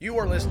You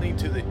are listening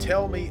to the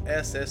Tell Me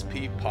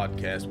SSP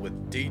podcast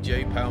with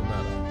DJ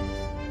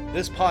Palmetto.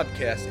 This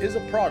podcast is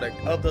a product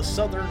of the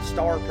Southern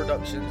Star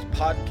Productions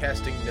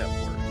Podcasting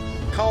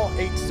Network. Call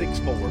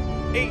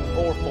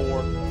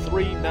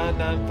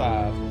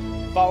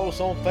 864-844-3995. Follow us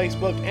on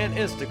Facebook and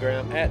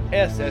Instagram at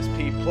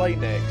SSP Play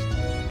Next.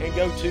 And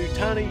go to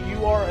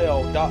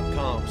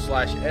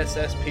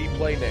tinyurl.com/SSP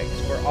Play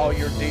Next for all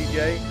your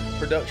DJ,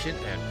 production,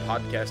 and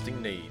podcasting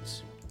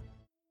needs.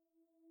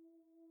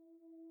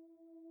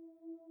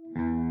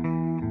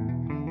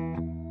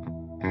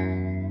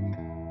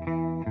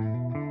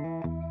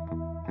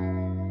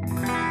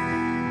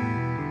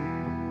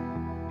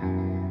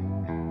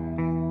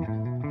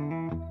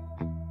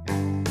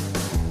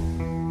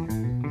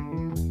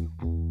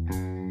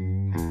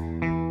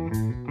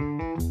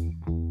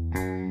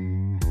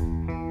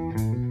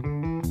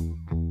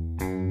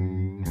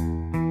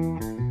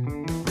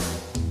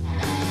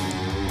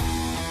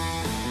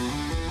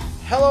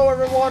 Hello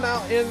everyone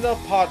out in the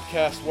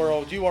podcast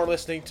world. You are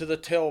listening to the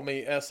Tell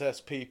Me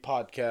SSP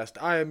podcast.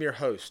 I am your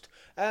host,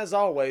 as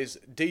always,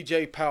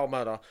 DJ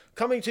Palmetto,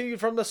 coming to you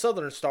from the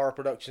Southern Star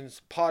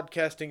Productions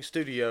podcasting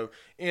studio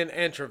in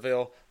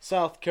Antroville,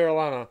 South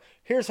Carolina.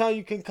 Here's how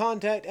you can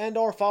contact and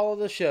or follow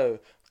the show.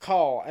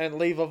 Call and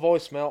leave a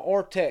voicemail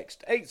or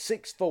text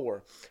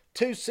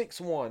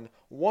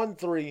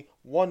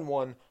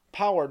 864-261-1311,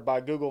 powered by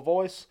Google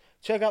Voice.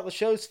 Check out the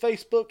show's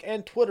Facebook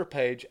and Twitter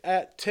page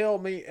at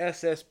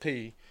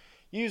TellMeSSP.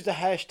 Use the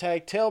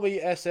hashtag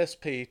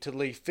TellMeSSP to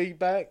leave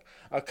feedback,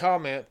 a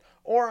comment,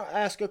 or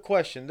ask a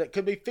question that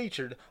could be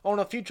featured on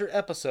a future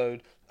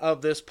episode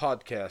of this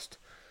podcast.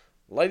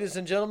 Ladies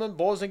and gentlemen,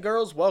 boys and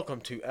girls, welcome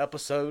to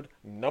episode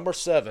number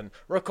 7,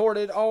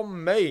 recorded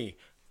on May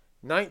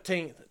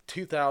 19th,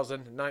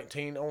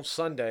 2019 on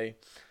Sunday.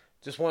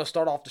 Just want to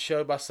start off the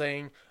show by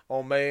saying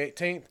on May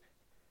 18th,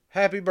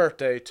 happy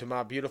birthday to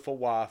my beautiful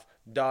wife,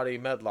 Dottie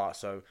Medlock.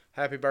 So,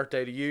 happy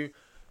birthday to you.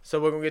 So,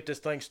 we're going to get this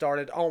thing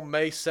started on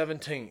May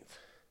 17th,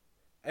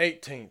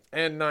 18th,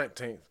 and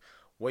 19th.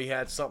 We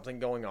had something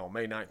going on.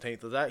 May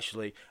 19th was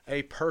actually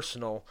a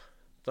personal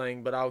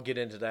thing, but I'll get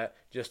into that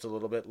just a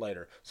little bit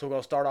later. So, we're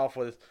going to start off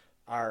with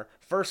our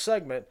first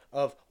segment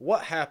of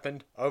what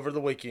happened over the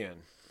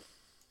weekend.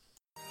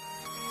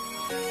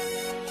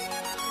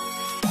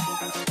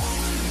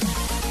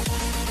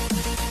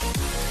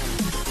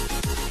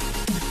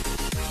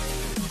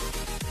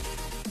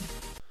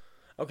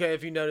 Okay,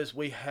 if you notice,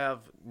 we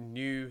have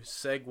new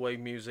segue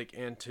music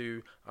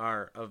into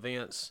our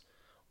events.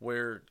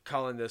 We're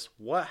calling this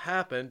What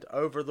Happened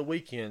Over the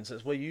Weekend,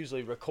 since we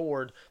usually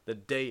record the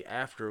day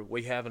after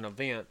we have an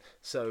event.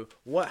 So,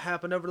 what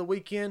happened over the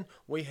weekend?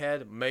 We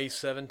had May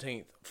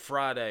 17th,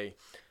 Friday,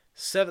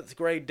 7th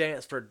grade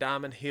dance for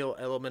Diamond Hill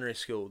Elementary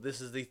School.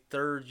 This is the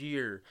third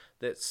year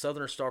that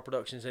Southern Star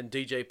Productions and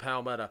DJ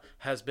Palmetto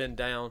has been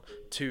down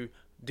to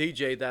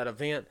DJ that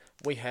event.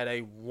 We had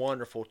a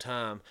wonderful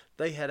time.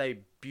 They had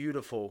a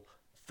beautiful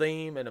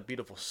theme and a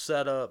beautiful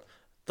setup.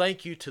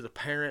 Thank you to the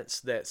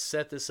parents that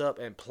set this up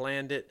and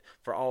planned it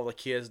for all the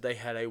kids. They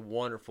had a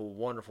wonderful,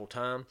 wonderful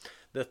time.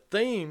 The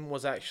theme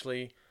was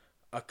actually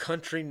a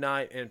country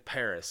night in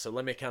Paris. So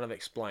let me kind of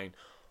explain.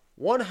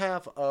 One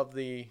half of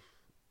the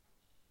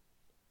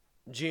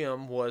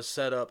gym was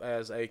set up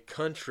as a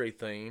country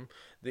theme.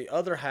 The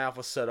other half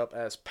was set up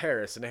as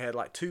Paris, and they had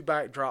like two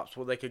backdrops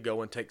where they could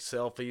go and take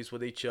selfies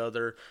with each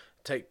other,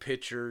 take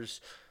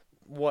pictures,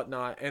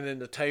 whatnot. And then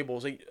the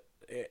tables,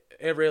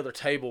 every other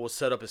table was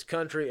set up as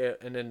country,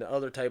 and then the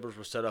other tables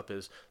were set up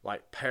as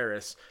like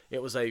Paris.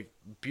 It was a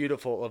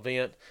beautiful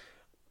event.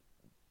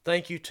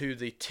 Thank you to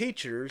the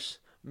teachers.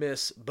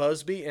 Miss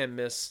Busby and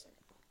Miss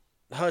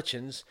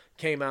Hutchins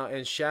came out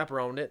and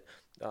chaperoned it.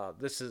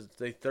 This is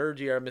the third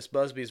year Miss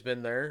Busby's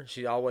been there.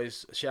 She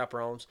always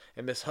chaperones.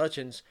 And Miss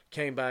Hutchins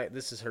came back.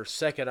 This is her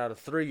second out of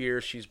 3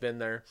 years she's been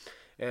there.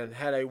 And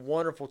had a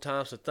wonderful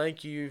time. So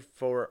thank you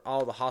for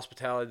all the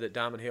hospitality that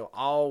Diamond Hill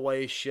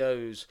always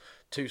shows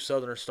to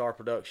Southern Star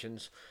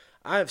Productions.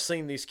 I have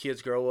seen these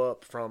kids grow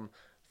up from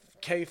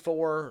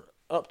K4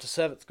 up to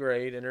 7th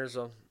grade. And I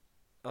think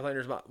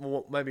there's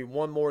maybe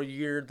one more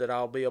year that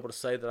I'll be able to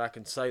say that I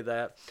can say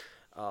that.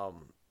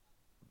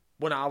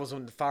 When I was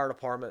in the fire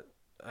department,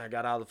 I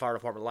got out of the fire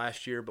department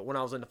last year, but when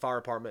I was in the fire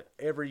department,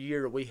 every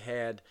year we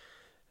had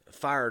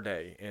fire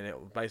day,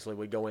 and basically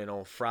we go in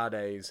on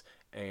Fridays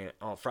and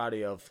on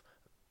Friday of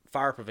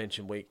fire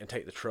prevention week and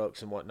take the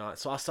trucks and whatnot.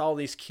 So I saw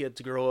these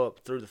kids grow up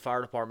through the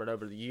fire department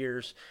over the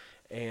years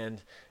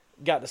and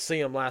got to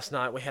see them last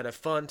night. We had a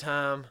fun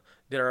time.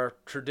 Did our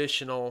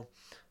traditional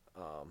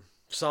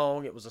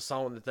song. It was a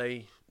song that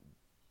they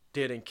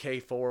did in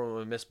K4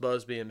 when Miss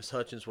Busby and Miss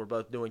Hutchins were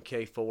both doing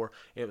K4.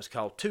 It was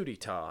called Tootie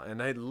Ta,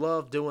 and they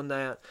love doing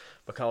that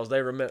because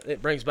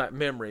it brings back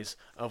memories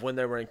of when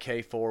they were in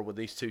K4 with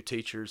these two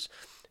teachers.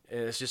 And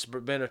it's just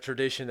been a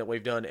tradition that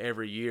we've done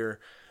every year.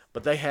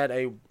 But they had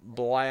a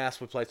blast.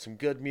 We played some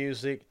good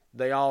music.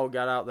 They all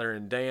got out there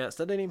and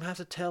danced. I didn't even have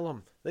to tell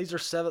them. These are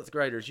 7th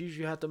graders.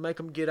 Usually you have to make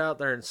them get out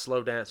there and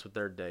slow dance with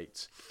their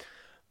dates.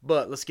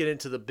 But let's get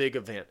into the big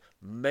event.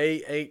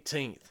 May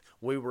 18th,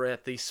 We were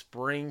at the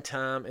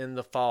Springtime in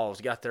the Falls.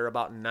 Got there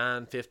about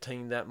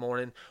 9:15 that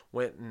morning. I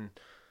went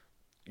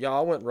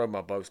and rode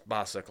my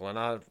bicycle, and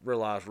I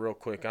realized real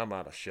quick I'm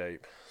out of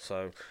shape.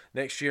 So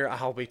next year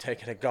I'll be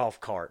taking a golf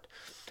cart.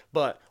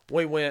 But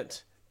we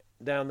went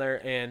down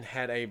there and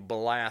had a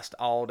blast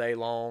all day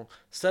long.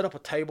 Set up a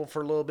table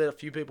for a little bit. A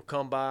few people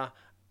come by.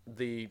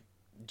 The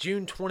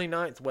June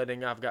 29th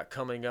wedding I've got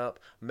coming up,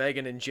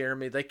 Megan and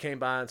Jeremy, they came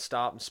by and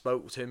stopped and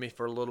spoke to me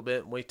for a little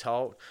bit, and we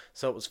talked.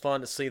 So it was fun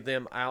to see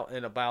them out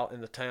and about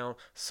in the town.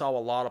 Saw a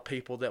lot of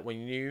people that we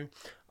knew.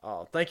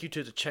 Thank you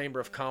to the Chamber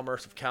of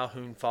Commerce of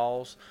Calhoun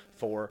Falls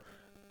for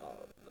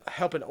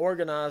helping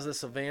organize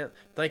this event.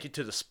 Thank you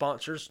to the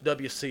sponsors,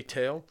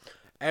 WCTEL,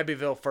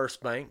 Abbeville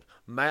First Bank,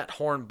 Matt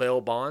Horn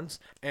Bail Bonds,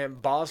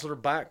 and Bosler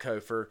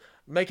Backco for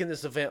making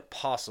this event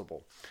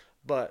possible.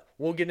 But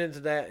we'll get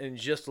into that in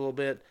just a little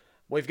bit.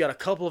 We've got a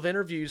couple of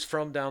interviews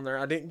from down there.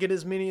 I didn't get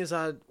as many as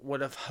I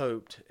would have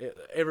hoped.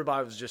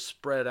 Everybody was just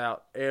spread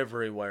out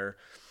everywhere.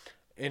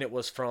 And it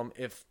was from,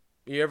 if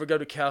you ever go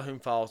to Calhoun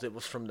Falls, it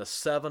was from the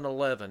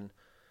 7-Eleven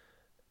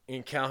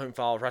in Calhoun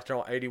Falls, right there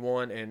on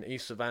 81 and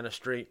East Savannah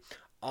Street,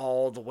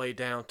 all the way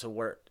down to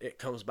where it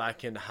comes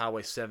back into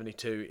Highway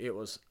 72. It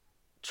was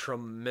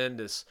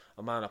tremendous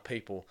amount of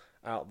people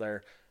out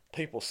there.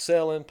 People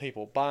selling,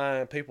 people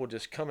buying, people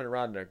just coming and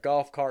riding their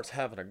golf carts,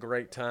 having a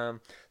great time.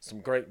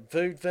 Some great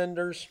food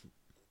vendors.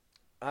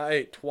 I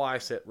ate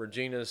twice at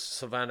Regina's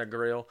Savannah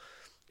Grill.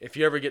 If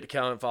you ever get to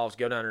Calhoun Falls,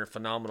 go down there.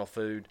 Phenomenal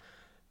food.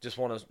 Just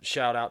want to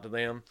shout out to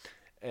them.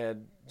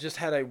 And just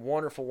had a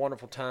wonderful,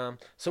 wonderful time.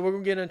 So we're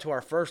going to get into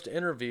our first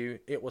interview.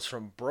 It was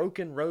from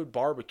Broken Road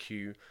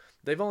Barbecue.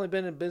 They've only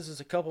been in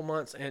business a couple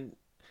months, and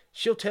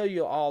she'll tell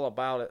you all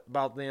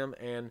about them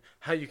and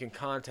how you can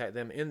contact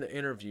them in the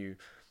interview.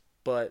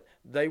 But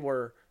they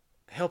were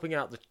helping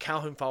out the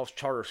Calhoun Falls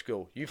Charter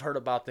School. You've heard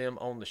about them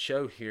on the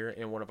show here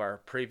in one of our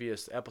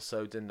previous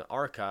episodes in the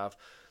archive.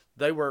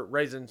 They were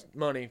raising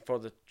money for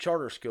the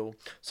charter school.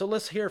 So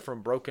let's hear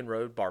from Broken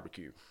Road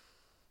Barbecue.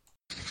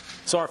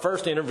 So our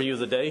first interview of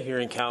the day here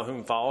in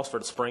Calhoun Falls for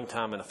the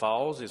Springtime in the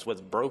Falls is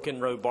with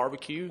Broken Road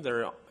Barbecue.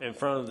 They're in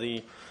front of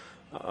the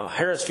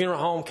Harris Funeral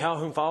Home,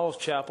 Calhoun Falls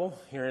Chapel,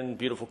 here in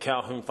beautiful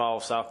Calhoun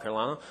Falls, South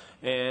Carolina.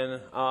 And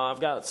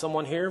I've got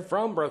someone here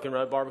from Broken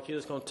Road Barbecue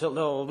that's going to tell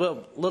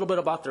a little bit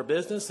about their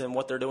business and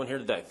what they're doing here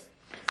today.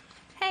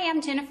 Hey,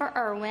 I'm Jennifer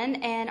Irwin,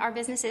 and our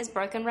business is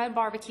Broken Road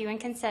Barbecue and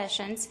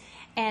Concessions.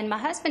 And my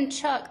husband,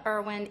 Chuck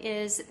Irwin,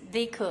 is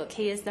the cook.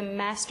 He is the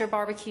master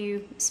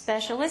barbecue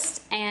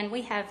specialist, and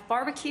we have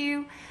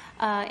barbecue,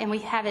 and we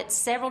have it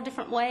several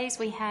different ways.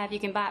 You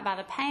can buy it by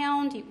the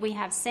pound. We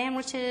have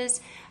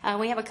sandwiches.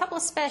 We have a couple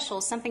of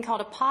specials, something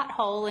called a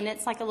pothole, and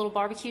it's like a little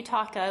barbecue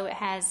taco. It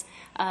has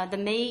the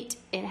meat,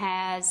 it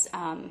has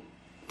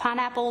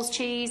pineapples,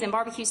 cheese, and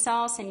barbecue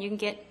sauce, and you can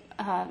get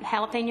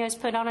jalapenos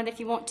put on it if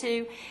you want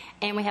to.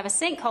 And we have a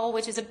sinkhole,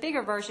 which is a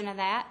bigger version of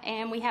that.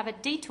 And we have a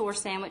detour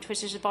sandwich,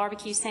 which is a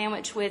barbecue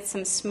sandwich with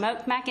some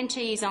smoked mac and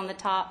cheese on the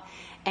top.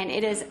 And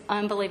it is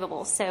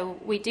unbelievable. So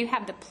we do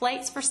have the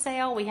plates for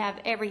sale. We have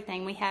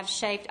everything. We have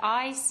shaved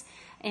ice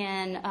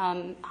and,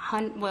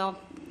 a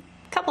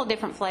couple of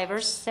different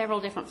flavors, several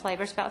different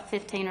flavors, about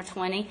 15 or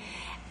 20.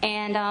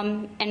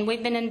 And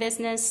we've been in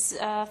business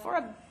for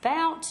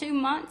about 2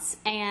 months,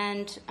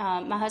 and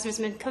my husband's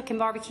been cooking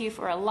barbecue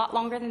for a lot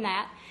longer than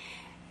that.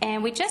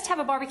 And we just have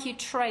a barbecue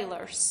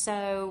trailer,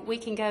 so we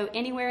can go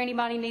anywhere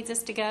anybody needs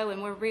us to go,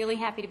 and we're really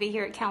happy to be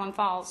here at Calhoun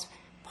Falls.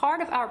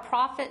 Part of our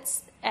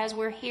profits, as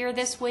we're here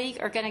this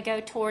week, are going to go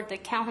toward the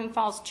Calhoun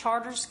Falls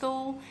Charter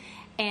School,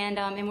 and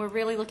we're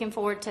really looking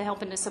forward to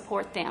helping to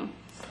support them.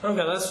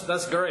 Okay,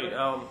 that's great.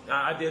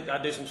 I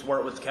did some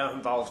work with the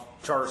Calhoun Falls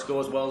Charter School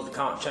as well as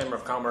the Chamber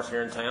of Commerce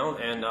here in town,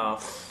 and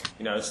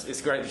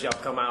it's great that y'all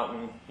come out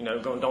and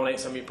go and donate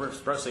some of your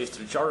proceeds to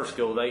the charter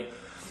school. I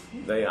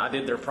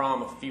did their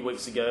prom a few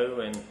weeks ago,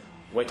 and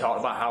we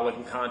talked about how we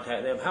can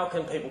contact them. How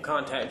can people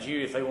contact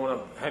you if they want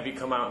to have you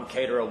come out and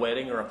cater a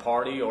wedding or a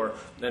party or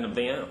an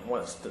event,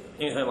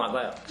 anything like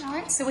that? All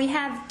right, so we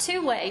have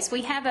 2 ways.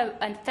 We have a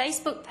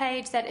Facebook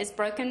page that is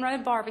Broken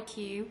Road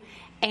Barbecue,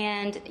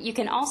 and you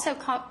can also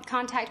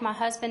contact my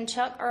husband,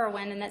 Chuck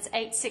Irwin, and that's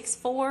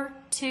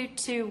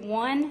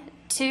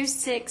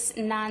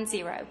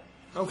 864-221-2690.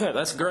 Okay,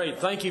 that's great.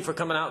 Thank you for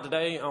coming out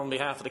today on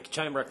behalf of the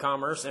Chamber of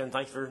Commerce, and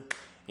thank you for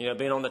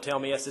being on the Tell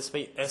Me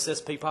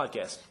SSP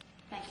podcast.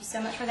 Thank you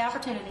so much for the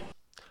opportunity.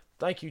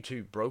 Thank you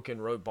to Broken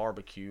Road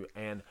Barbecue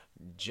and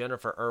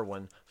Jennifer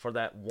Irwin for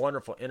that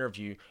wonderful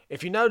interview.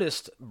 If you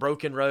noticed,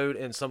 Broken Road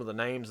and some of the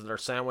names of their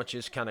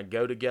sandwiches kind of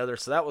go together,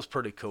 so that was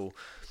pretty cool.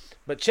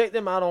 But check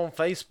them out on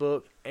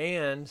Facebook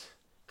and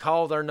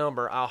call their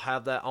number. I'll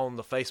have that on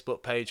the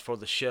Facebook page for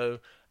the show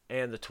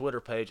and the Twitter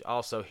page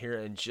also here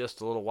in just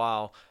a little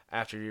while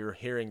after you're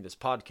hearing this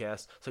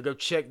podcast. So go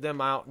check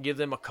them out. Give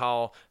them a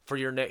call for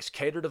your next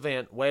catered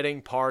event,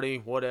 wedding,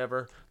 party,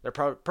 whatever. They're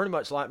pretty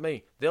much like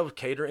me. They'll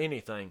cater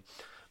anything.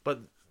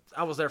 But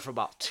I was there for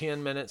about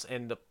 10 minutes,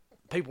 and the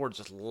people were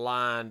just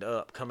lined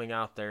up coming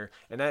out there,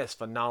 and that is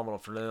phenomenal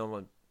for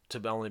them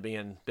to only be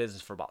in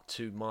business for about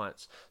 2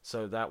 months.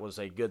 So that was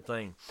a good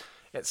thing.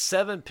 At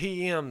 7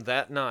 p.m.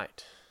 that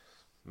night,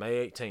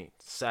 May 18th,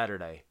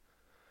 Saturday,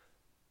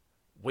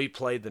 we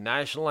played the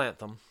national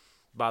anthem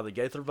by the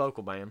Gaither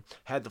Vocal Band,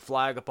 had the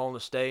flag up on the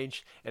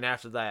stage, and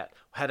after that,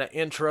 had an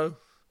intro.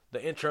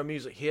 The intro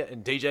music hit,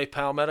 and DJ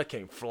Palmetto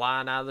came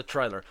flying out of the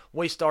trailer.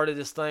 We started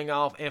this thing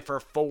off, and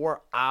for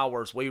 4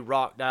 hours, we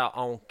rocked out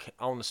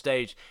on the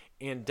stage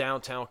in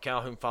downtown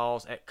Calhoun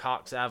Falls at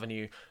Cox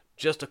Avenue,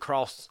 just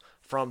across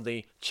from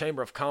the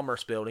Chamber of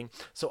Commerce building.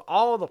 So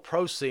all the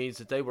proceeds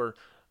that they were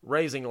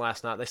raising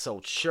last night, they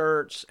sold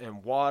shirts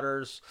and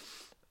waters.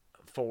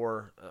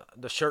 For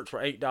the shirts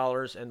were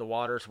 $8 and the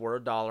waters were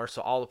 $1.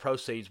 So all the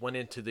proceeds went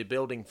into the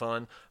building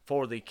fund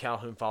for the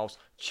Calhoun Falls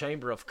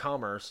Chamber of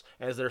Commerce,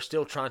 as they're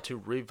still trying to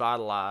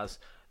revitalize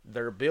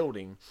their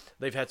building.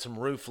 They've had some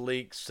roof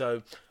leaks.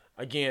 So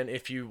again,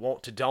 if you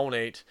want to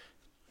donate,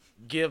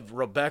 give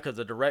Rebecca,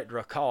 the director,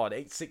 a call at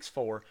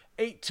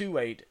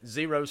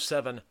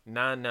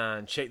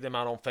 864-828-0799. Check them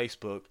out on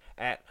Facebook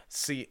at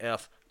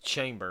CF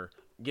Chamber.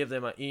 Give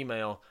them an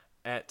email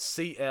at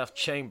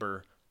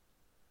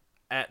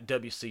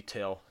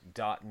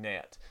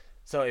cfchamber@wctel.net.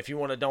 So if you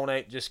want to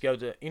donate, just go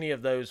to any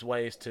of those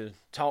ways to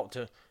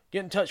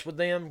get in touch with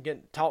them,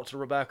 talk to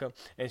Rebecca,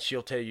 and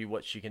she'll tell you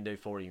what she can do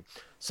for you.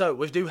 So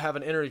we do have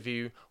an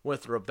interview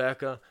with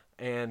Rebecca,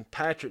 and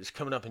Patrick's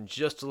coming up in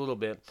just a little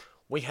bit.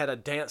 We had a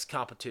dance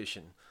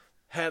competition.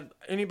 Had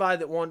anybody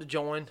that wanted to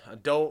join,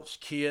 adults,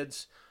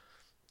 kids,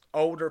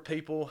 older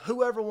people,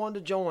 whoever wanted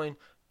to join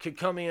could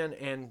come in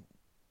and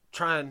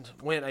try and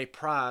win a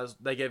prize.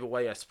 They gave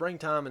away a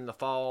Springtime in the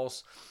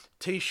Falls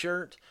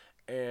t-shirt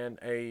and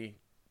a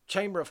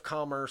Chamber of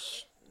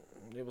Commerce.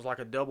 It was like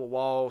a double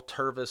wall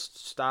Tervis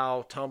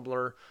style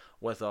tumbler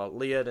with a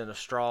lid and a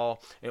straw,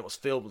 and it was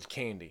filled with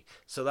candy.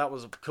 So that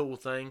was a cool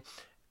thing,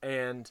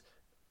 and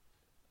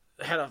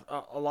had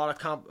a lot of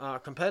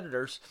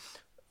competitors.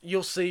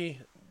 You'll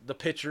see the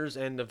pictures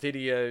and the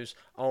videos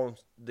on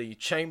the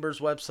Chamber's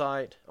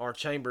website, or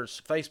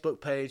Chamber's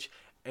Facebook page,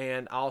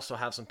 and I also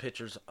have some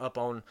pictures up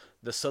on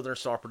the Southern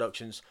Star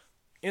Productions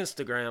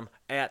Instagram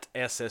at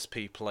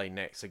SSP Play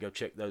Next. So go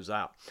check those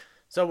out.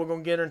 So we're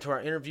going to get into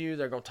our interview.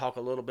 They're going to talk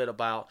a little bit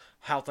about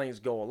how things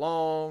go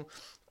along,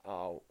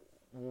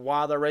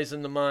 why they're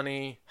raising the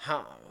money,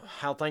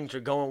 how things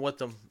are going with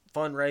the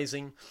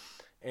fundraising.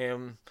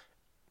 And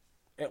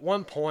at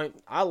one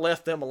point, I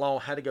left them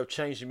alone, had to go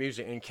change the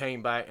music, and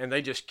came back, and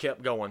they just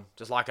kept going,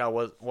 just like I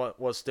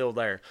was still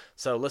there.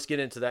 So let's get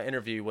into that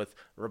interview with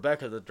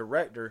Rebecca, the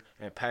director,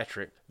 and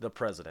Patrick, the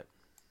president.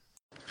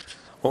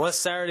 Well, it's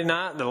Saturday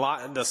night.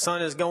 The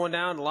sun is going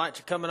down. The lights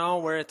are coming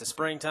on. We're at the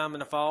Springtime in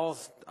the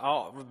Falls.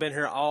 We've been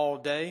here all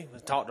day. We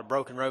talked to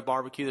Broken Road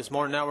Barbecue this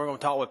morning. Now we're going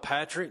to talk with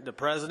Patrick, the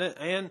president,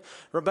 and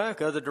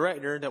Rebecca, the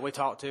director, that we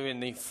talked to in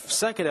the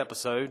second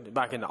episode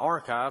back in the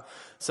archive.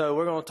 So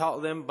we're going to talk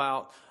to them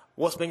about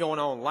what's been going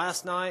on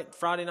last night,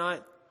 Friday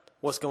night,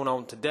 what's going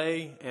on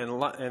today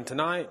and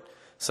tonight.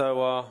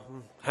 So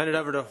hand it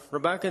over to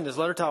Rebecca and just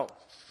let her talk.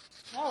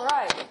 All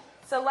right.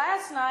 So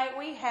last night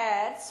we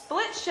had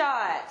Split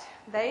Shot.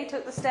 They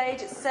took the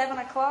stage at 7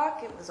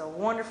 o'clock. It was a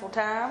wonderful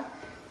time.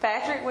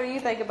 Patrick, what do you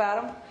think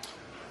about them?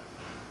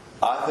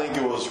 I think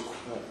it was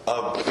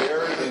a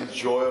very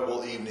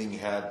enjoyable evening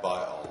had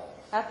by all.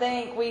 I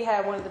think we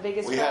had one of the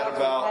biggest We crowds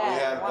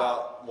had we've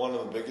about one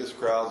of the biggest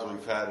crowds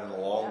we've had in a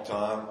long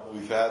time.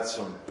 We've had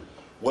some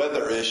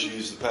weather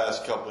issues the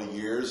past couple of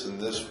years, and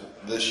this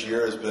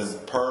year has been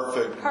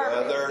perfect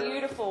weather.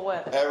 Beautiful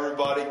weather.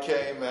 Everybody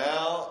came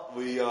out.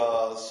 We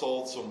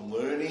sold some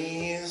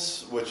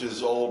loonies, which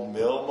is old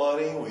mill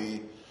money.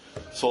 We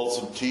sold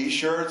some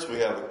T-shirts. We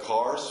have a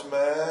car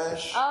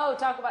smash. Oh,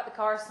 talk about the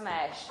car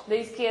smash.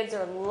 These kids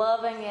are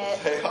loving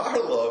it. They are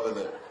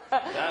loving it.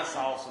 That's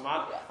awesome.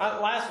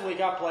 Last week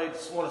I played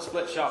one of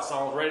Split Shot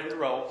songs, Ready to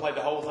Roll. Played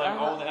the whole thing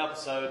on the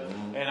episode,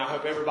 and I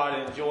hope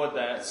everybody enjoyed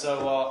that.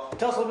 So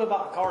tell us a little bit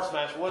about the car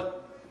smash.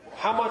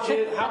 How much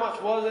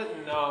was it,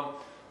 and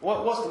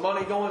what's the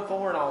money going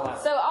for, and all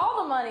that? So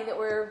all the money that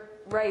we're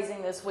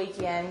raising this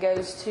weekend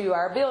goes to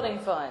our building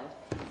fund,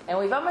 and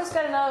we've almost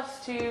got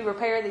enough to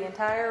repair the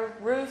entire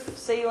roof,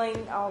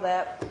 ceiling, all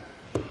that.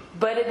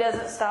 But it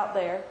doesn't stop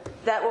there.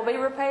 That will be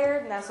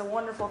repaired, and that's a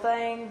wonderful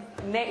thing.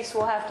 Next,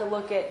 we'll have to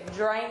look at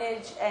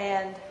drainage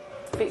and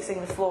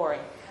fixing the flooring.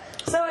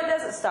 So it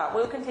doesn't stop.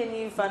 We'll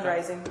continue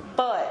fundraising,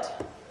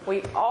 but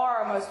we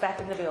are almost back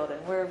in the building.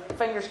 We're,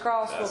 fingers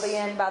crossed, we'll be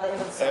in by the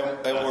end of the summer.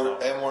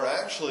 And we're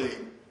actually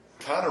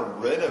kind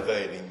of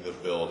renovating the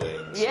building.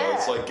 So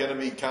it's like going to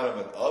be kind of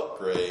an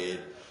upgrade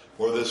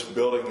where this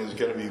building is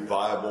going to be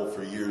viable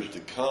for years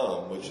to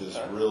come, which is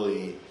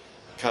really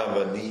kind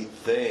of a neat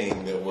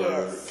thing that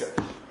we're,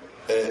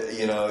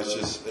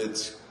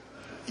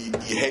 you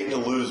hate to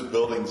lose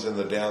buildings in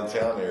the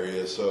downtown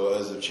area. So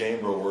as a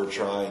chamber, we're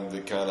trying to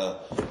kind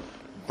of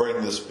bring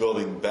this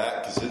building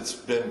back because it's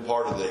been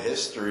part of the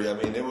history. I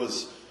mean, it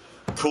was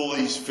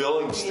Cooley's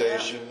filling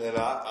station, and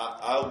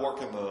I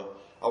work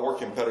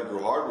in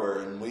Pettigrew Hardware,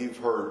 and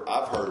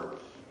I've heard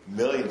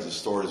millions of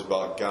stories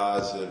about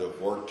guys that have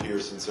worked here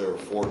since they were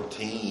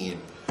 14,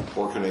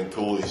 working in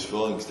Cooley's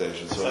filling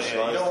stations. So it's yeah,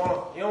 nice.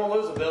 You don't want to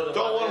lose a building.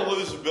 Don't like want to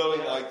this. lose a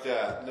building like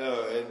that.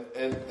 No,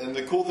 and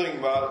the cool thing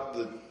about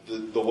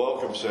the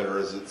Welcome Center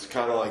is it's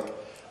kind of like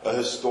a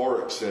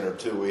historic center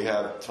too. We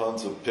have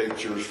tons of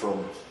pictures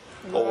from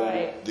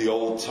the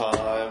old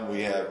time.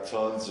 We have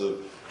tons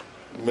of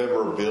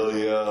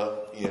memorabilia,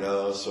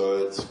 so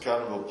it's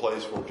kind of a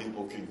place where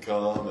people can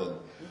come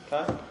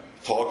and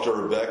talk to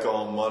Rebecca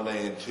on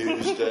Monday and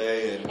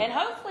Tuesday. And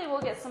hopefully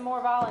we'll get some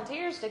more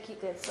volunteers to keep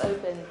this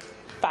open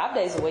 5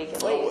 days a week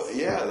at least.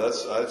 Yeah,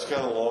 that's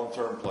kind of a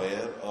long-term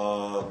plan.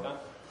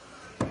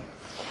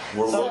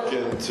 We're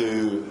looking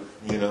to,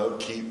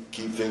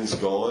 keep things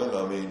going.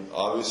 I mean,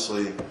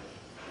 obviously,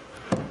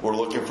 we're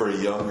looking for a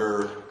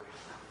younger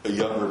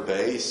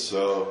base.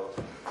 So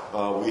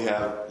we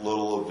have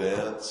little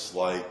events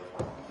like,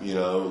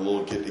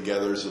 little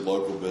get-togethers at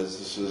local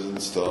businesses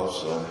and stuff.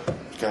 So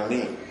it's kind of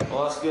neat.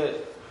 Well, that's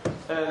good.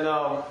 And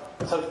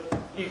so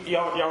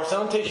y'all were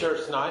selling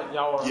T-shirts tonight.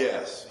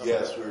 Yes,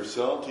 we were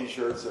selling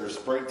T-shirts. They're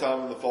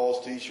springtime and the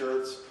falls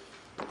T-shirts.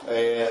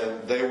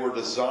 And they were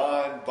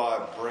designed by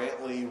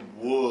Brantley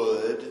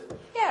Wood.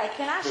 Yeah,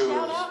 can I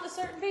shout out to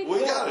certain people?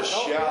 We got to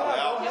shout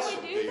out to some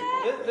Can we do people.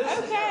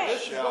 that?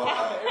 This is going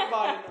out to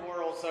everybody in the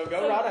world, so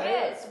go right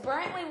ahead. Yes,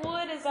 Brantley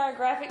Wood is our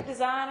graphic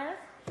designer.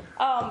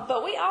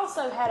 But we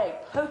also had a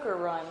poker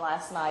run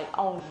last night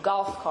on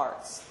golf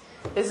carts.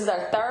 This is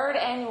our 3rd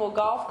annual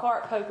golf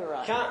cart poker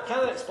run. Kind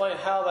of explain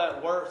how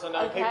that works. I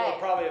know people have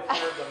probably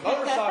heard the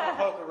motorcycle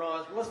poker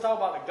runs, but let's talk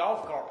about the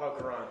golf cart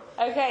poker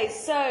run. Okay,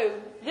 so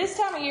this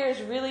time of year is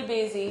really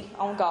busy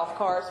on golf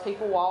carts.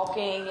 People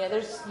walking.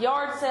 There's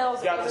yard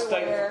sales Got the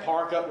everywhere. state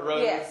park up the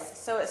road. Yes,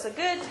 so it's a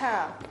good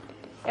time.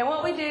 And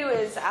what we do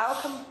is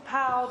I'll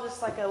compile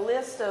just like a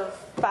list of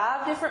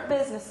 5 different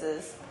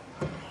businesses,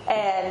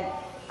 and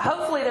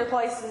hopefully they're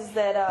places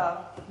that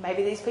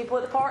maybe these people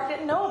at the park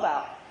didn't know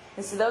about.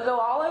 And so they'll go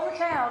all over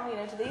town,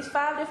 to these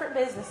 5 different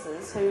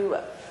businesses who,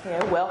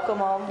 welcome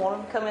them, want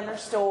them to come in their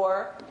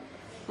store,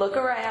 look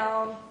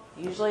around.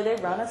 Usually they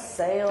run a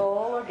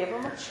sale or give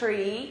them a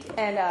treat.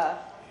 And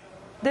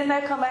then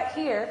they'll come back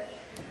here.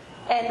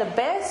 And the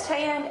best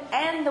hand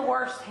and the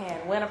worst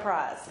hand win a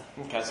prize.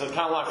 Okay, so kind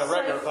of like a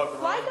regular poker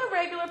run. Like a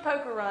regular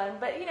poker run,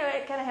 but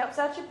it kind of helps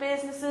out your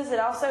businesses. It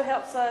also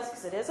helps us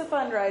because it is a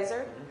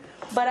fundraiser.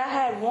 But I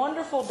had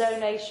wonderful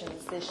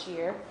donations this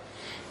year.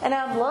 And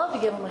I'd love to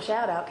give them a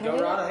shout out. Can Go you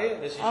do right that?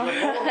 ahead. This is All your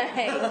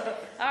right.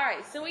 All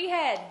right. So we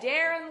had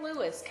Darren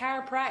Lewis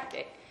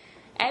Chiropractic,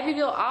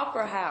 Abbeville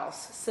Opera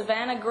House,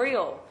 Savannah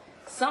Grill,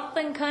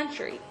 Something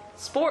Country,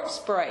 Sports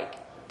Break,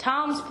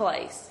 Tom's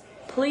Place,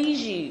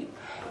 Please You,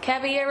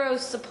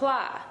 Caballero's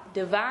Supply,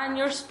 Divine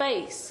Your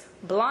Space,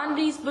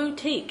 Blondie's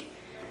Boutique,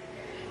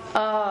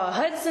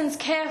 Hudson's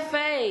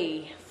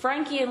Cafe,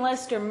 Frankie and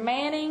Lester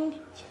Manning,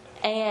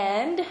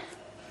 and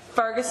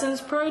Ferguson's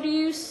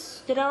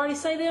Produce. Did I already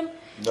say them?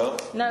 No.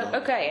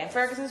 Okay, and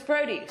Ferguson's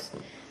Produce.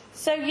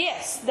 So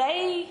yes,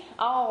 they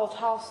all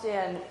tossed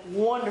in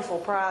wonderful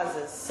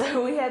prizes.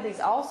 So we had these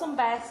awesome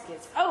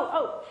baskets.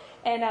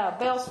 And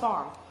Bell's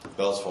Farm.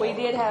 We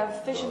did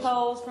have fishing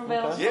poles from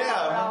Bell's Farm. Yeah,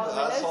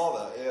 I saw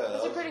that. Yeah,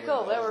 those are pretty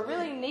cool. They were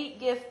really neat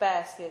gift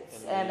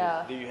baskets. And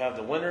do you have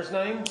the winner's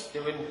names?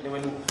 Did we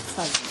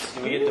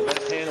get the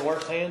best hand, the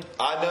worst hand?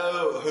 I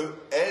know who.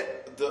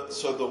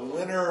 So the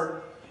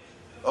winner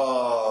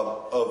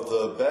of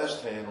the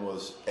best hand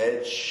was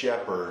Ed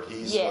Shepard.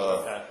 He's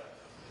a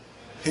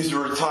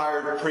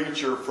retired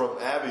preacher from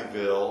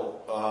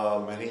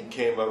Abbeville, and he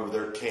came over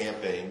there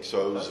camping.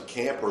 So it was a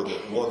camper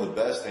that won the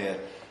best hand.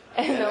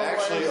 And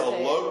actually a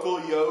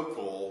local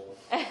yokel,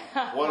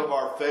 one of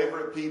our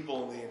favorite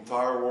people in the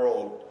entire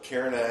world,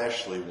 Karen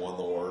Ashley, won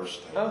the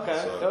worst hand. Okay,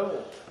 so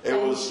cool.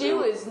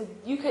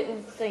 You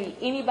couldn't see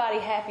anybody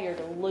happier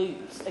to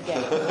lose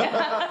again.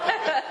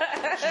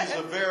 She's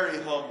a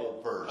very humble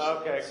person.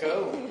 Okay,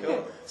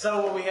 cool.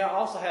 So we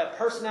also had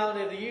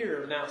Personality of the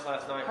Year announced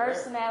last night.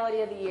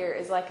 Personality of the Year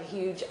is like a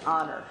huge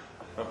honor.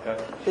 Okay.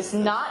 It's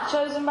not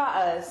chosen by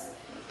us.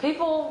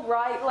 People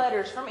write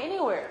letters from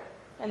anywhere,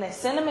 and they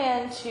send them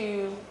in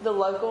to the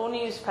local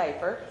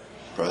newspaper.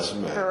 Press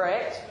and Mail.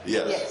 Correct?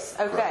 Yes.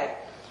 Okay. Right.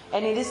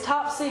 And it is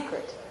top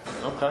secret.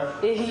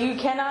 Okay. You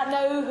cannot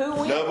know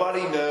who wins.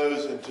 Nobody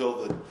knows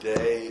until the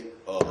day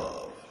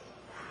of.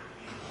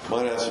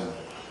 Might have some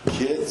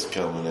kids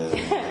coming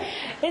in.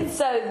 And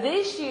so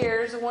this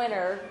year's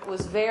winner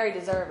was very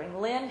deserving.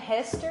 Lynn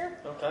Hester.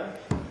 Okay.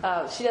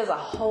 She does a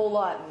whole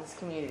lot in this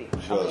community.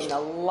 A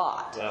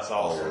lot. That's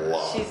awesome. A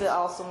lot. She's an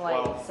awesome lady.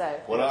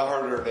 Well, when I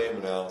heard her name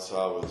announced,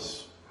 I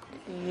was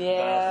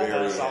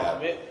very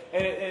happy.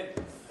 And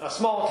a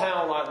small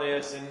town like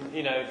this,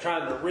 and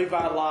trying to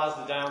revitalize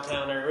the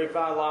downtown area,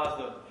 revitalize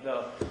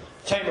the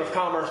Chamber of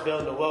Commerce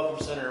building, the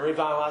Welcome Center,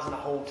 revitalizing the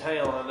whole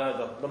town. I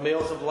know the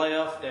mills have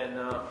left, and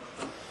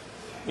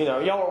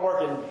y'all are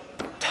working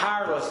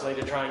tirelessly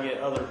to try and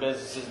get other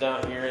businesses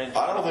down here.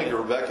 I don't think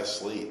Rebecca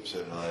sleeps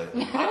at night.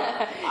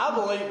 I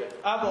believe it.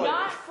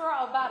 Not for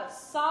about a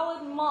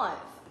solid month.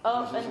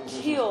 up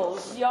until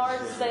yard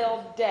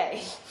sale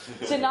day.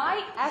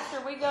 Tonight,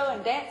 after we go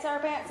and dance our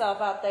pants off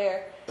out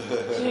there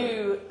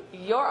to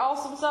your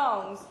awesome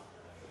songs,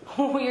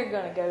 we're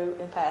going to go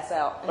and pass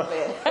out in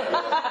bed.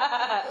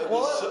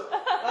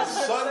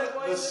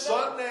 The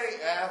Sunday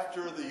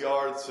after the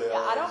yard sale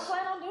I don't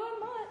plan on doing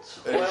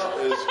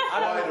much. is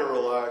quite a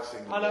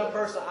relaxing I know day.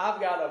 personally, I've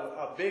got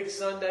a big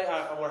Sunday.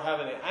 We're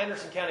having an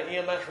Anderson County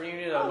EMS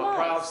reunion. I'm a nice.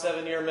 proud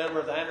 7-year member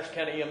of the Anderson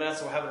County EMS.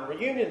 So we're having a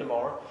reunion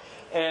tomorrow.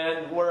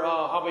 And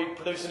I'll be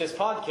producing this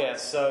podcast.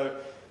 So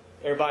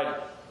everybody,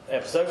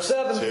 episode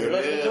 7, Tune you're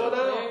listening in. to it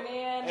now. Tune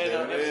in. And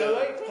Tune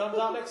episode in. 8 comes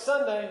out next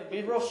Sunday. It'll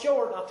be real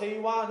short, and I'll tell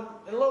you why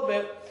in a little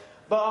bit.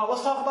 But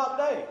let's talk about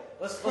today.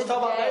 Let's talk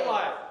about Today.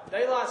 daylight.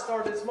 Daylight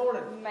started this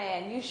morning.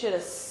 Man, you should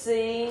have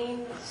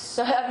seen.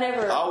 So I've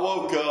never. I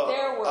woke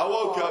There were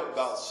up cars.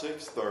 about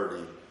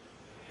 6:30,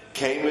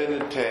 came into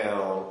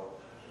town,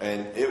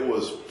 and it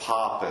was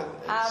popping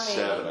at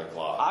 7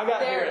 o'clock. I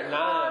got here There at 9.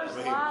 are cars I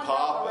mean, lined up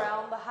popping.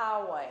 around the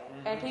highway,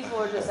 and people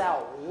are just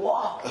out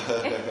walking.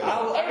 I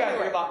got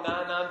here about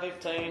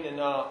 9:15,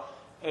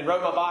 and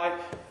rode my bike.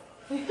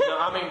 No,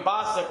 I mean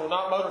bicycle,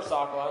 not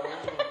motorcycle. I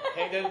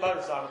can't do the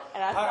motorcycle.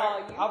 And I saw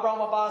you. I brought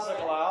my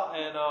bicycle out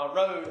and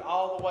rode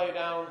all the way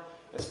down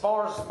as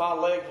far as my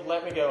legs would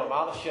let me go. I'm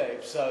out of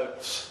shape. So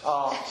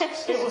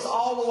it was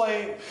all the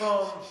way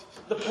from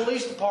the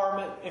police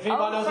department. If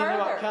anybody knows anything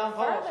about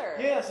California. further.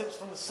 Yes, it was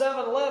from the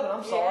 7-Eleven,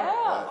 I'm sorry.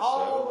 Yeah.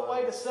 All the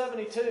way to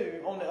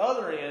 72 on the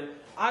other end.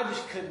 I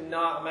just could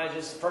not imagine.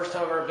 It's the first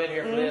time I've ever been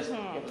here for this.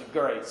 It was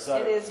great. So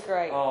It is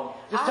great.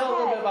 Just I tell a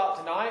little had- bit about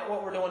tonight,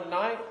 what we're doing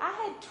tonight. I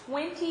had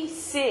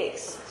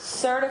 26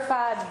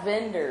 certified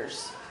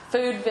vendors,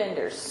 food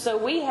vendors. So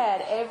we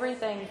had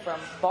everything from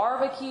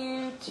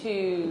barbecue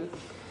to,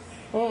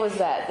 what was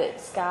that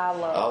Sky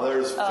loved? Oh,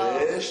 there's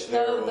fish.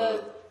 No,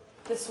 there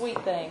the sweet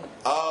thing.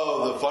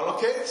 the funnel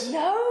cakes.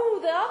 No,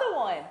 the other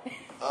one.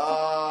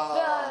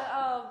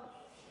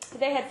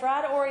 They had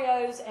fried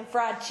Oreos and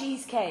fried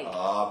cheesecake.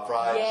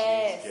 Fried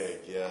Yes.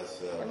 cheesecake. Yes.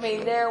 I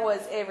mean, there was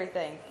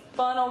everything.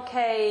 Funnel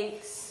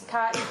cakes,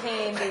 cotton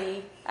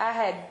candy. I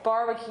had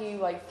barbecue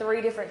like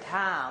 3 different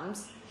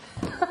times.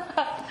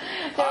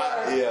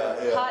 Yeah.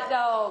 Hot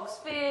dogs,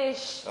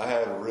 fish. I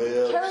had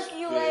ribs,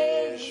 Turkey fish,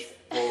 legs.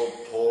 pulled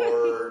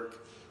pork,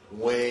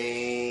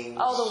 wings.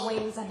 All the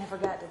wings, I never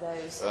got to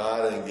those.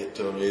 I didn't get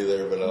to them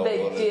either, but I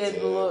They wanted did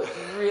to. look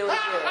really good.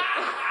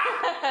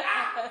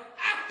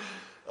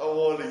 I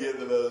wanted to get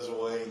to those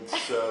wings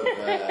so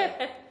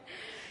bad.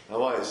 I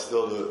might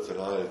still do it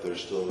tonight if they're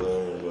still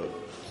there, but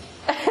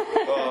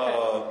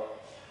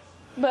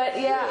But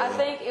yeah, I Yeah.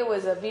 think it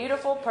was a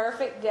beautiful,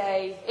 perfect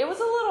day. It was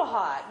a little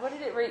hot. What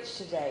did it reach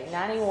today?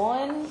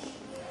 91?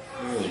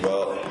 it was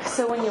about.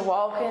 So when you're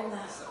walking,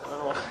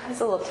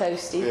 it's a little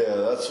toasty.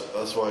 Yeah,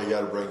 that's why you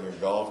got to bring your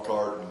golf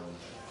cart and.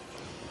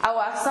 Oh,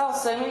 I saw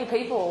so many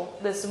people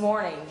this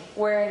morning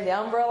wearing the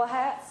umbrella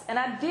hats, and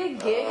I did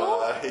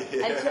giggle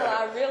Yeah. until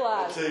I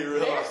realized Until you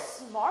they're realize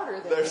smarter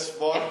than They're me.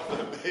 smarter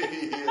than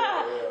me.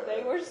 Yeah.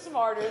 They were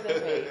smarter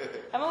than me.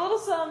 I'm a little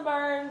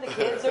sunburned. The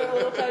kids are a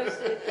little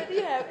toasted, but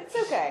it's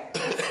okay.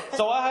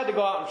 So I had to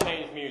go out and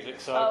change music.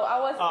 So Oh, I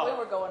was. We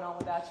were going on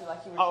without you,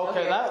 like you were. Oh, still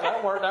okay, here.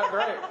 that worked out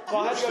great. So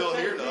I had to Still go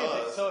here change to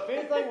music. us. So if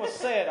anything was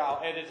said,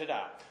 I'll edit it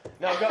out.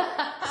 No, go.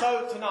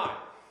 So tonight.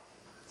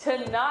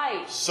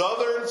 Tonight,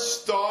 Southern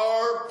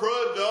Star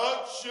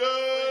Production.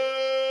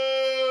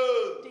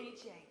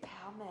 DJ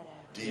Palmetto.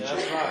 DJ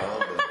That's right.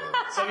 Palmetto.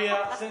 So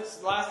yeah,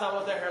 since last time I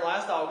was there here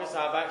last August,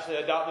 I've actually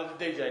adopted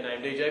the DJ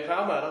name, DJ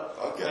Palmetto.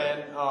 Okay.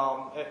 And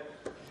a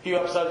few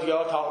episodes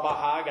ago, I talked about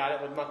how I got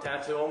it with my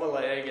tattoo on my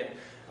leg and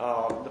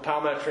the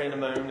Palmetto tree and the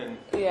moon and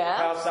Yeah.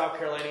 proud South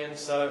Carolinians.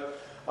 So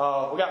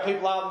we got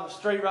people out on the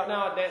street right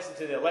now dancing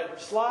to the electric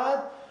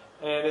slide,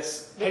 and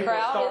it's The people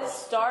crowd starting. is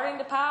starting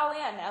to pile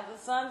in now that the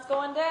sun's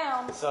going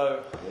down.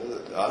 So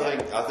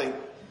I think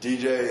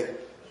DJ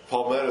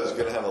Palmetto is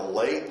going to have a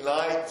late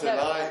night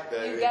tonight, No,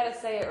 baby. you got to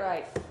say it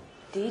right.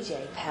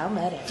 DJ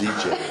Palmetto.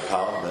 DJ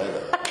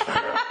Palmetto.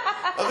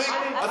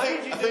 I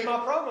need you to do my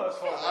promos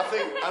for me. I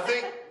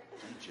think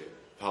DJ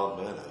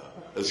Palmetto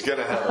is going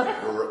to have a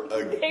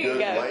good you go.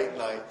 late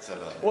night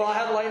tonight. Well, I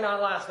had a late night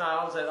last night.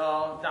 I was at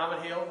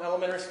Diamond Hill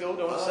Elementary School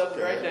doing a 7th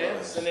grade Okay, dance,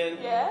 nice. and then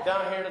Yeah.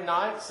 down here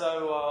tonight.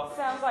 So,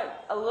 Sounds like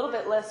a little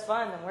bit less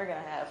fun than we're gonna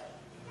have.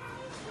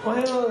 We're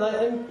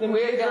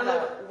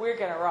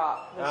gonna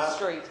rock the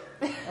street.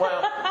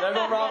 Well, they're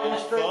gonna rock in the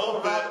streets.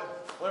 Bump it.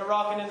 We're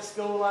rocking in the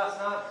school last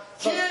night.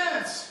 So,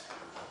 Kids!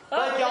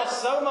 thank y'all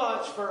so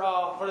much for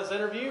this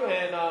interview,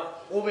 and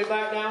we'll be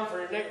back down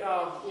for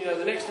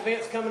the next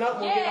events coming up.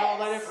 We'll get all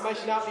that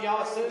information out to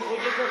y'all as soon as we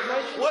get the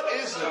information. What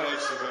is the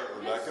next event,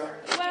 Rebecca?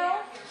 Well,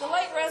 the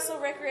Lake Russell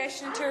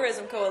Recreation and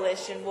Tourism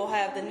Coalition will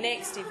have the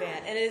next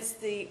event, and it's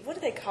what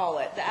do they call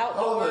it? The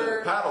outdoor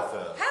the Paddle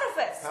Fest. Paddle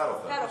Fest.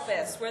 Paddle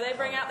Fest. Where they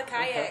bring out the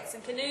kayaks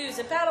and canoes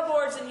and paddle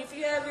boards, and if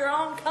you have your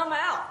own, come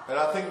out. And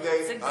I think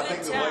It's a the good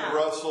Lake time.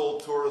 Russell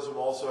Tourism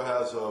also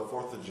has a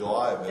 4th of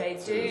July event. They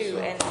too, do, so.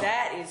 and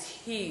that is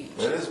huge.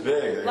 It is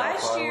big. They got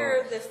Last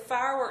year, fireworks. the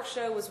fireworks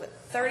show was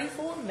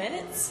 34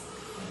 minutes.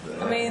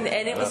 I mean,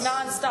 and it was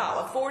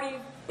nonstop.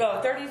 A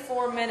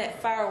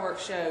 34-minute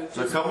fireworks show.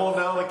 So come on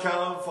down to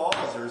Calhoun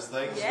Falls. There's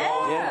things going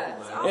on.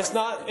 Yeah.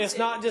 It's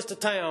not just a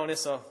town.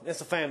 It's a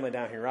family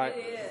down here, right?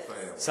 It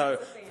is. So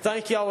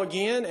thank y'all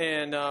again,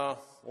 and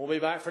we'll be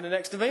back for the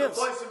next event.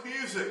 Play some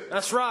music.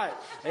 That's right.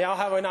 And y'all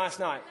have a nice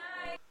night.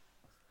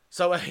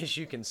 So as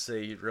you can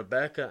see,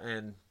 Rebecca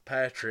and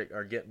Patrick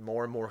are getting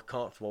more and more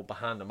comfortable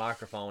behind the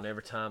microphone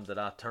every time that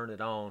I turn it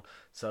on.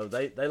 So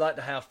they like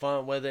to have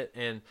fun with it,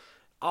 and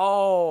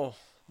all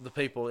the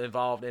people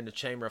involved in the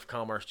Chamber of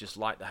Commerce just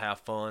like to have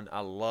fun. I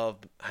love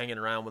hanging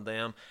around with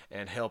them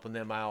and helping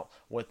them out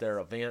with their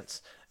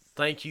events.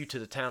 Thank you to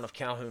the town of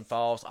Calhoun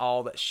Falls,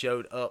 all that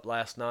showed up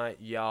last night.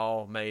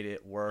 Y'all made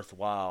it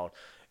worthwhile.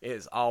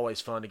 It's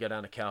always fun to go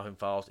down to Calhoun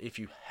Falls. If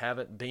you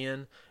haven't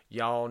been,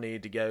 y'all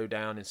need to go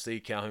down and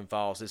see Calhoun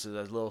Falls. This is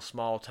a little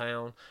small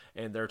town,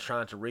 and they're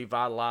trying to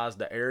revitalize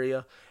the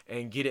area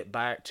and get it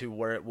back to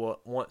where it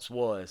once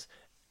was.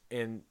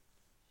 And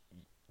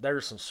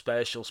there's some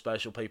special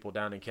people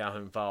down in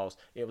Calhoun Falls.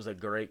 It was a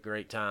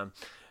great time.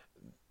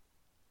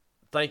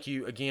 Thank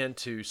you again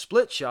to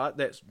Split Shot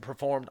that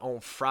performed on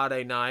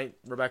Friday night.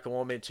 Rebecca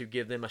wanted me to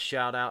give them a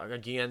shout out.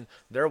 Again,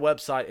 their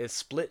website is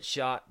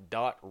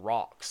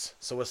splitshot.rocks.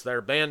 So it's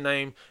their band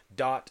name,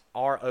 .rocks,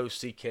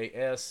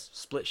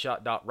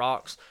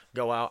 splitshot.rocks.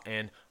 Go out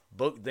and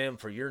book them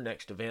for your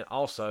next event.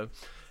 Also,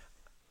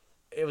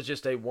 it was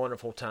just a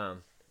wonderful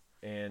time.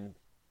 And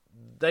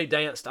they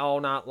danced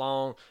all night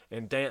long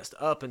and danced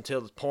up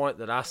until the point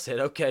that I said,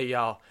 okay,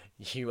 y'all,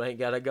 you ain't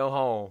got to go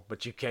home,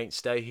 but you can't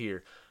stay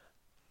here.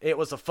 It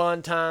was a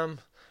fun time,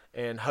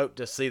 and hope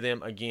to see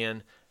them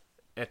again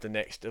at the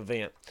next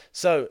event.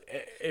 So,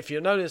 if you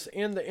notice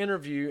in the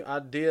interview, I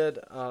did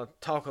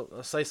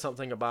say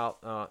something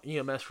about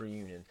EMS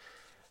reunion.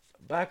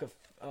 Back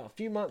a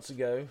few months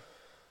ago,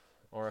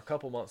 or a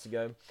couple months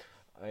ago,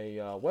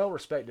 a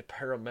well-respected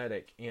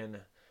paramedic in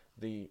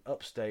the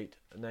upstate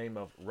name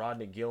of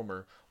Rodney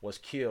Gilmer was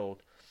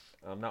killed.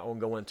 I'm not going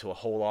to go into a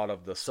whole lot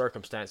of the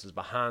circumstances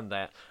behind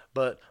that,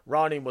 but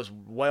Rodney was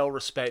well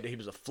respected. He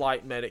was a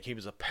flight medic. He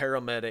was a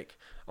paramedic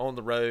on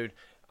the road.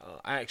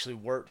 I actually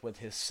worked with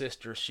his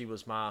sister. She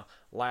was my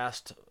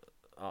last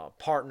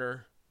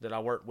partner that I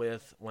worked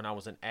with when I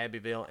was in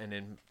Abbeville, and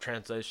then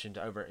transitioned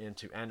over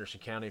into Anderson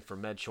County for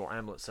MedShore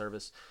Ambulance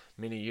Service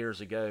many years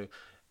ago.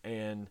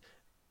 And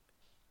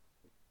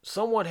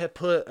someone had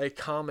put a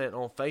comment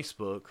on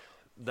Facebook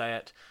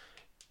that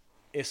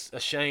it's a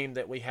shame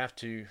that we have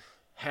to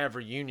have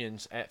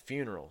reunions at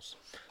funerals.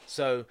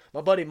 So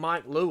my buddy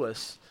Mike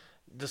Lewis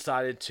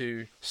decided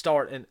to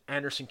start an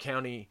Anderson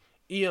County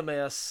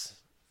EMS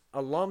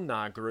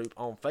alumni group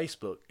on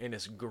Facebook, and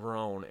it's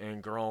grown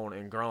and grown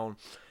and grown,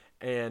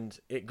 and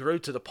it grew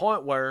to the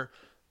point where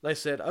they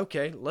said,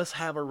 okay, let's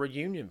have a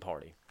reunion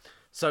party.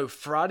 So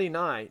Friday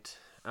night,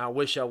 I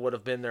wish I would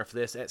have been there for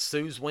this, at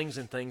Sue's Wings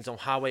and Things on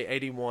Highway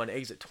 81,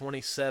 exit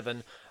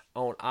 27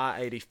 on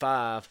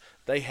I-85,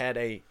 they had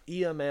a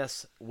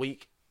EMS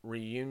week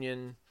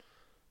reunion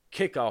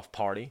kickoff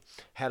party.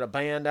 Had a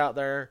band out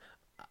there.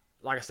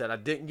 Like I said, I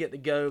didn't get to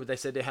go, but they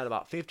said they had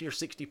about 50 or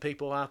 60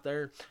 people out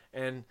there,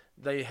 and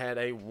they had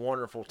a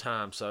wonderful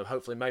time. So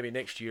hopefully maybe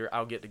next year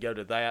I'll get to go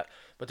to that.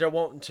 But they're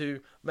wanting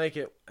to make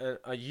it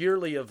a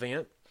yearly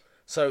event.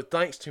 So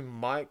thanks to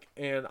Mike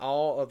and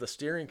all of the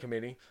steering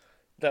committee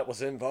that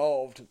was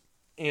involved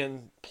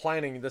in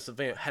planning this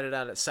event. Had it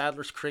out at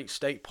Sadler's Creek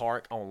State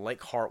Park on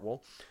Lake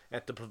Hartwell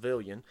at the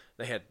pavilion.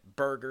 They had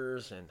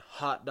burgers and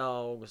hot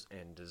dogs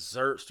and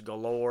desserts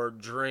galore,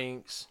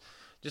 drinks.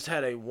 Just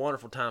had a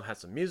wonderful time. Had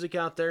some music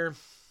out there.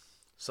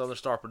 Southern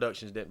Star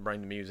Productions didn't bring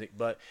the music,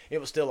 but it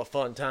was still a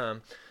fun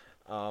time.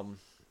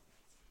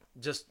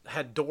 Just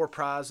had door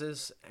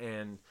prizes,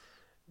 and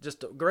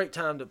just a great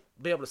time to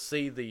be able to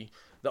see the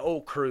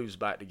old crews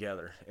back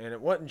together. And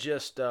it wasn't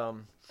just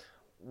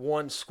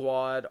one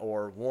squad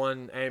or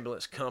one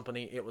ambulance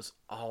company. It was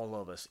all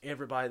of us.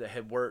 Everybody that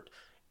had worked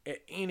at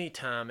any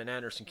time in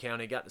Anderson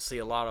County. Got to see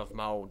a lot of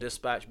my old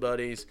dispatch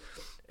buddies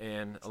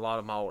and a lot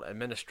of my old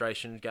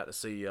administration. Got to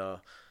see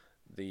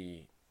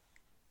the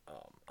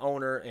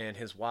owner and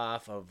his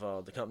wife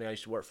of the company I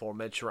used to work for,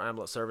 MedShore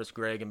Ambulance Service,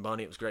 Greg and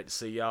Bunny. It was great to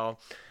see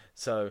y'all.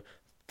 So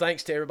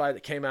thanks to everybody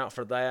that came out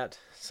for that.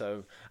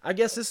 So I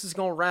guess this is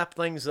going to wrap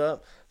things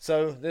up.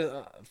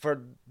 So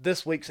for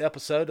this week's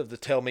episode of the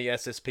Tell Me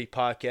SSP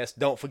podcast,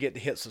 don't forget to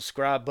hit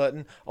subscribe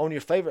button on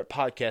your favorite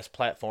podcast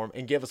platform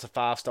and give us a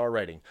 5-star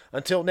rating.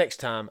 Until next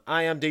time,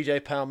 I am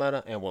DJ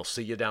Palmetto, and we'll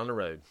see you down the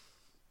road.